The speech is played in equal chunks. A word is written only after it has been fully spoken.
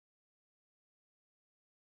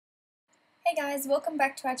Hey guys, welcome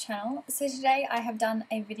back to our channel. So today I have done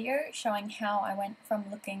a video showing how I went from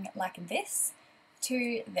looking like this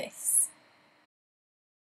to this.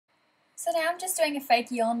 So now I'm just doing a fake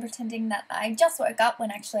yawn pretending that I just woke up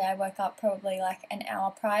when actually I woke up probably like an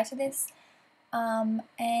hour prior to this.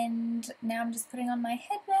 And now I'm just putting on my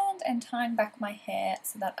headband and tying back my hair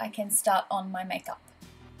so that I can start on my makeup.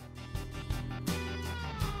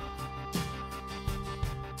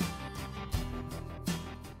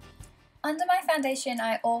 Under my foundation,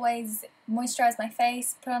 I always moisturise my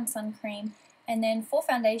face, put on sun cream, and then for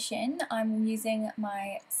foundation, I'm using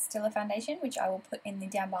my Stila foundation, which I will put in the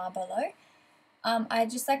down bar below. I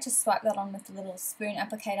just like to swipe that on with a little spoon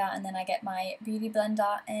applicator, and then I get my beauty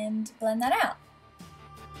blender and blend that out.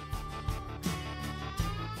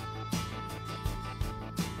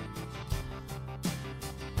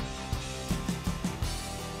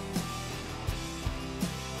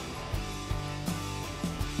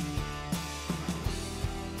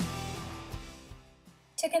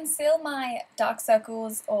 To conceal my dark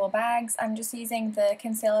circles or bags, I'm just using the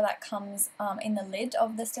concealer that comes in the lid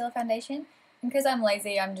of the Stila foundation. And because I'm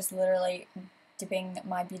lazy, I'm just literally dipping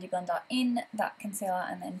my beauty blender in that concealer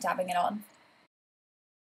and then dabbing it on.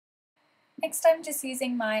 Next, I'm just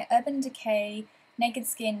using my Urban Decay Naked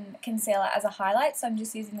Skin Concealer as a highlight, so I'm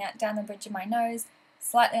just using that down the bridge of my nose,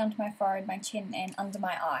 slightly onto my forehead, my chin, and under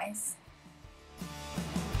my eyes.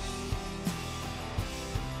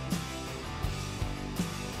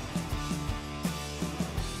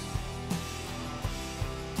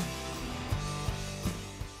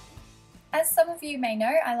 As some of you may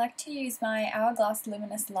know, I like to use my Hourglass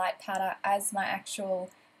Luminous Light Powder as my actual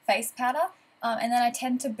face powder, and then I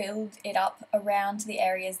tend to build it up around the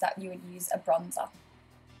areas that you would use a bronzer.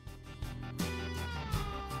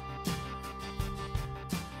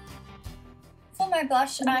 For my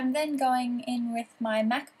blush, I'm then going in with my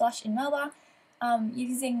MAC blush in Melba,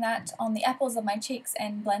 using that on the apples of my cheeks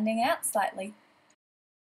and blending it out slightly.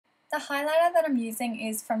 The highlighter that I'm using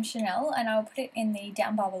is from Chanel, and I'll put it in the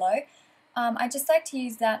down bar below. I just like to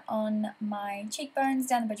use that on my cheekbones,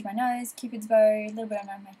 down the bridge of my nose, cupid's bow, a little bit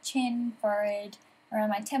around my chin, forehead, around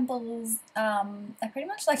my temples. I pretty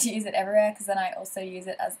much like to use it everywhere because then I also use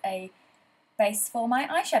it as a base for my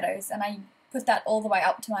eyeshadows, and I put that all the way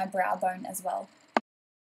up to my brow bone as well.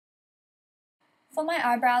 For my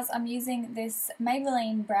eyebrows, I'm using this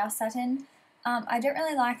Maybelline Brow Satin. I don't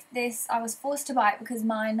really like this. I was forced to buy it because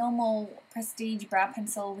my normal Prestige brow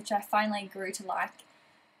pencil, which I finally grew to like,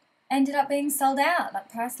 ended up being sold out at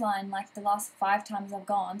Priceline like the last 5 times I've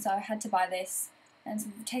gone, so I had to buy this, and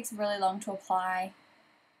it takes really long to apply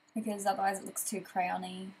because otherwise it looks too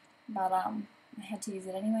crayony, but I had to use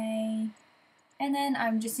it anyway. And then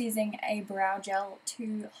I'm just using a brow gel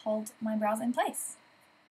to hold my brows in place.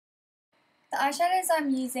 The eyeshadows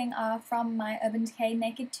I'm using are from my Urban Decay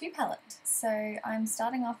Naked 2 palette, so I'm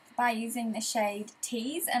starting off by using the shade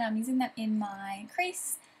Tease, and I'm using that in my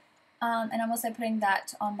crease. And I'm also putting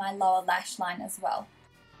that on my lower lash line as well.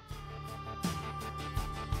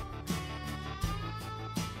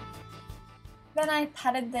 Then I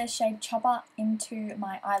patted the shade Chopper into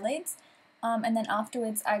my eyelids, and then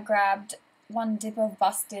afterwards I grabbed one dip of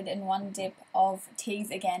Busted and one dip of Tease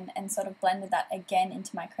again and sort of blended that again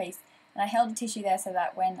into my crease. And I held a tissue there so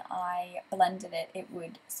that when I blended it, it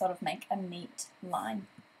would sort of make a neat line.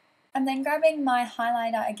 I'm then grabbing my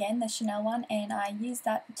highlighter again, the Chanel one, and I use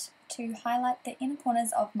that to highlight the inner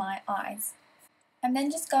corners of my eyes. I'm then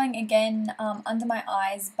just going again under my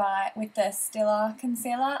eyes with the Stila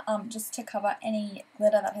concealer, just to cover any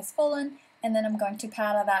glitter that has fallen, and then I'm going to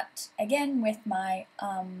powder that again with my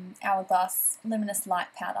Hourglass Luminous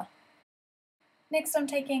Light Powder. Next, I'm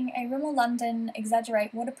taking a Rimmel London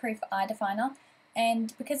Exaggerate Waterproof Eye Definer,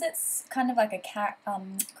 and because it's kind of like a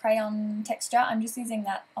crayon texture, I'm just using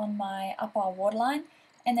that on my upper waterline,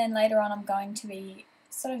 and then later on I'm going to be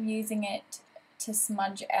sort of using it to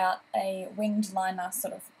smudge out a winged liner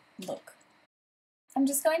sort of look. I'm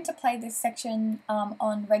just going to play this section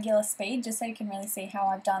on regular speed just so you can really see how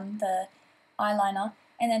I've done the eyeliner,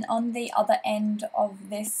 and then on the other end of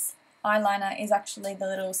this eyeliner is actually the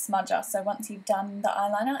little smudger, so once you've done the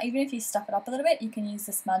eyeliner, even if you stuff it up a little bit, you can use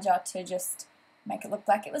the smudger to just make it look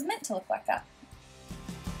like it was meant to look like that.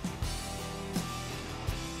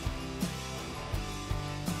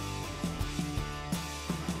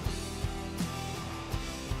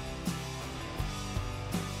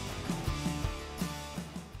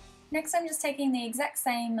 Next, I'm just taking the exact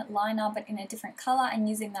same liner but in a different colour and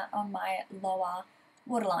using that on my lower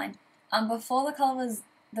waterline. Before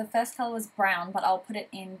the first colour was brown, but I'll put it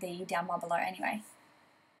in the down bar below anyway.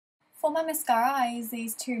 For my mascara, I use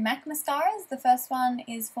these two MAC mascaras. The first one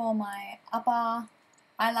is for my upper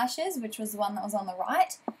eyelashes, which was the one that was on the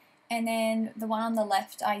right, and then the one on the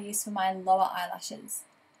left I use for my lower eyelashes.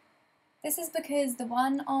 This is because the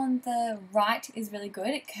one on the right is really good.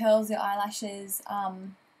 It curls your eyelashes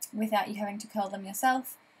without you having to curl them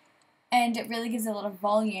yourself, and it really gives a lot of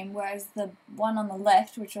volume, whereas the one on the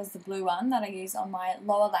left, which was the blue one that I use on my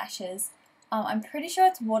lower lashes, I'm pretty sure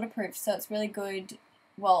it's waterproof, so it's really good,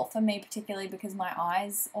 well, for me particularly because my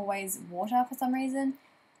eyes always water for some reason,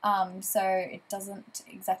 so it doesn't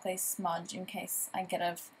exactly smudge in case I get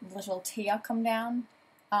a little tear come down.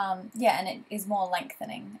 Yeah, and it is more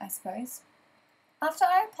lengthening, I suppose. After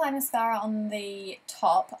I apply mascara on the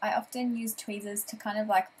top, I often use tweezers to kind of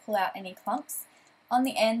like pull out any clumps. On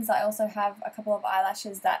the ends, I also have a couple of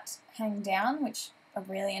eyelashes that hang down, which are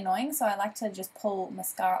really annoying, so I like to just pull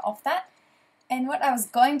mascara off that. And what I was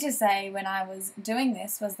going to say when I was doing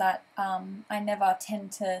this was that I never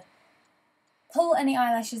tend to pull any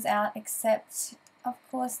eyelashes out, except, of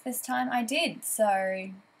course, this time I did,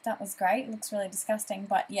 so that was great. It looks really disgusting,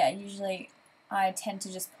 but yeah, usually I tend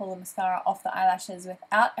to just pull the mascara off the eyelashes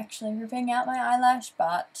without actually ripping out my eyelash,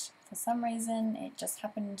 but for some reason it just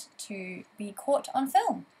happened to be caught on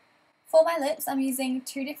film. For my lips, I'm using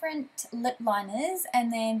two different lip liners,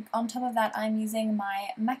 and then on top of that I'm using my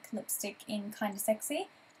MAC lipstick in Kinda Sexy.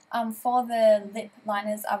 For the lip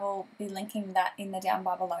liners, I will be linking that in the down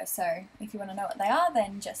bar below, so if you want to know what they are,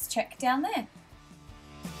 then just check down there.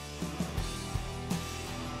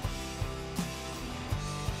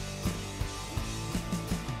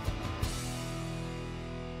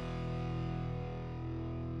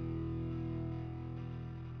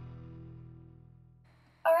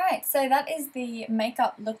 Alright, so that is the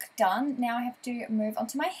makeup look done. Now I have to move on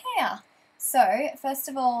to my hair. So, first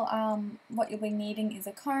of all, what you'll be needing is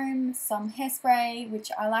a comb, some hairspray, which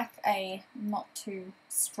I like a not too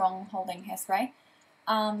strong holding hairspray,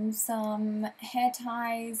 some hair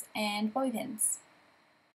ties, and bobby pins.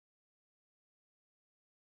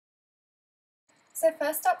 So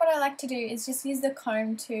first up, what I like to do is just use the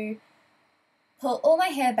comb to pull all my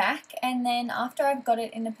hair back, and then after I've got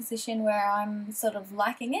it in a position where I'm sort of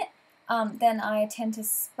liking it, then I tend to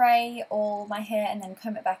spray all my hair and then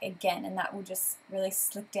comb it back again, and that will just really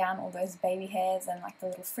slick down all those baby hairs and like the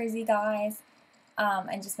little frizzy guys,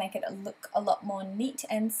 and just make it look a lot more neat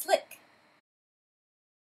and slick.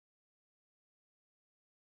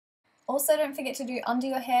 Also, don't forget to do under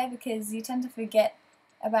your hair, because you tend to forget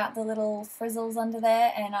about the little frizzles under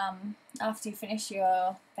there, and after you finish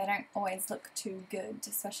they don't always look too good,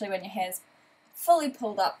 especially when your hair's fully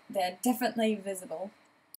pulled up. They're definitely visible.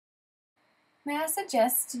 May I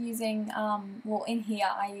suggest using, well, in here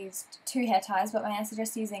I used two hair ties, but may I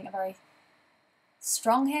suggest using a very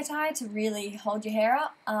strong hair tie to really hold your hair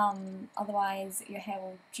up, otherwise your hair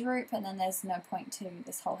will droop and then there's no point to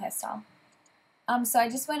this whole hairstyle. So I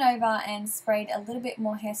just went over and sprayed a little bit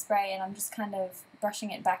more hairspray, and I'm just kind of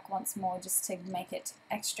brushing it back once more just to make it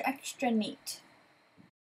extra neat.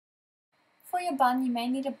 For your bun, you may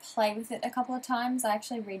need to play with it a couple of times. I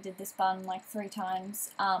actually redid this bun like 3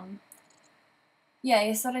 times. Yeah,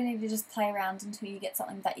 you sort of need to just play around until you get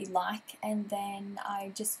something that you like, and then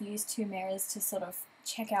I just used 2 mirrors to sort of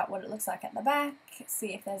check out what it looks like at the back,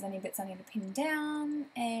 see if there's any bits I need to pin down,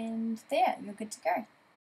 and there, you're good to go.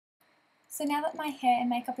 So now that my hair and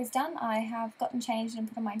makeup is done, I have gotten changed and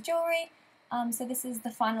put on my jewellery, so this is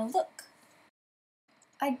the final look.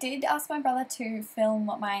 I did ask my brother to film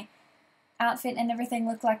what my outfit and everything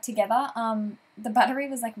looked like together. The battery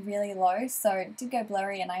was like really low, so it did go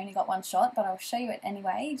blurry and I only got 1 shot, but I'll show you it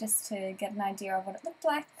anyway just to get an idea of what it looked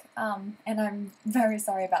like, and I'm very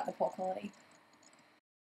sorry about the poor quality.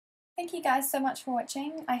 Thank you guys so much for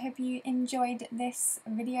watching. I hope you enjoyed this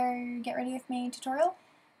video Get Ready With Me tutorial.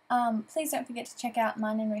 Please don't forget to check out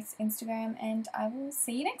mine and Ruth's Instagram, and I will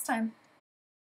see you next time.